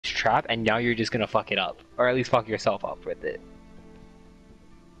trap, and now you're just gonna fuck it up, or at least fuck yourself up with it.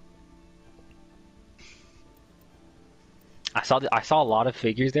 I saw a lot of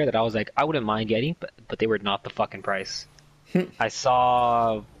figures there that I was like, I wouldn't mind getting, but they were not the fucking price. I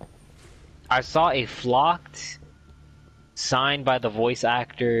saw a flocked, signed by the voice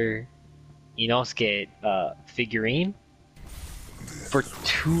actor Inosuke figurine for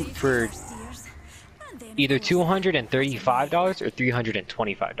either $235 or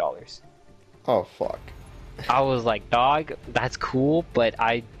 $325. Oh fuck. I was like, dog, that's cool, but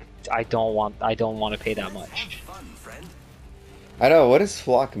I don't want to pay that much. I know, what does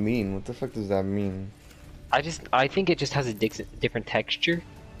flock mean? What the fuck does that mean? I think it just has a different texture.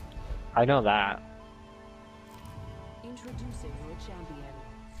 I know that. Introducing your champion.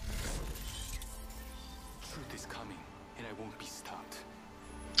 Truth is coming, and I won't be stopped.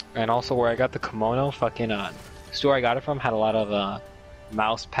 And also where I got the kimono, fucking store I got it from had a lot of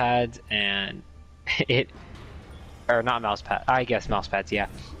mouse pads, and or not mouse pad, I guess mouse pads, yeah.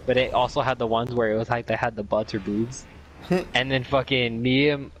 But it also had the ones where it was like they had the butts or boobs. And then fucking me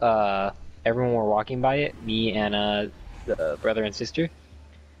and everyone were walking by it, me and the brother and sister.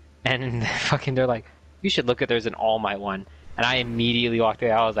 And fucking they're like, you should look at there's an All Might one. And I immediately walked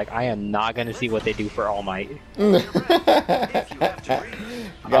away. I was like, I am not gonna see what they do for All Might. I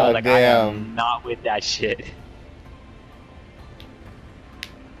was like, I am not with that shit.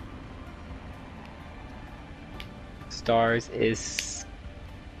 Stars is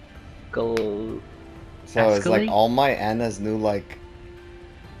go. So it's like All Might Anna's new like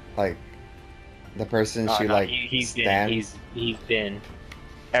the person she no, like he's stands. been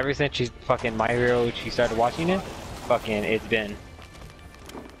ever since she's fucking My Hero. She started watching it. Fucking, it's been.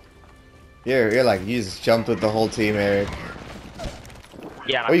 You're like you just jumped with the whole team, Eric.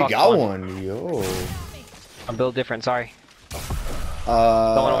 Yeah. Oh, you got one, yo. I'm built different. Sorry.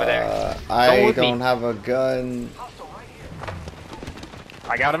 Going over there. I don't have a gun.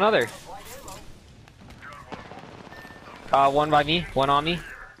 I got another. One by me, one on me.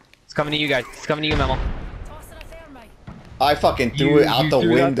 It's coming to you guys. It's coming to you, Memo. I fucking threw it out the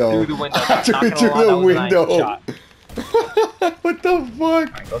window. Through the window. I threw it through the window. What the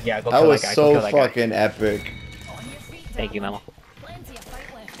fuck? Right, go that was that so fucking epic. Thank you, Memo.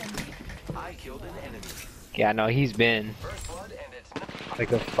 Yeah, no, he's been like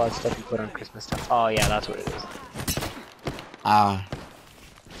the fun stuff you put on Christmas time. Oh yeah, that's what it is. Ah.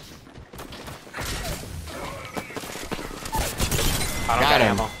 I don't got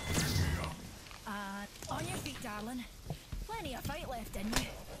ammo. On your feet, darling. Plenty of fight left in you.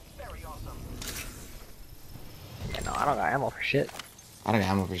 Very awesome. Yeah, no, I don't got ammo for shit. I don't got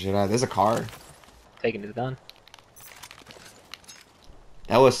ammo for shit. There's a car. Taking it done.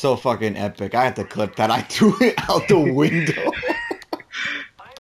 That was so fucking epic. I had to clip that. I threw it out the window.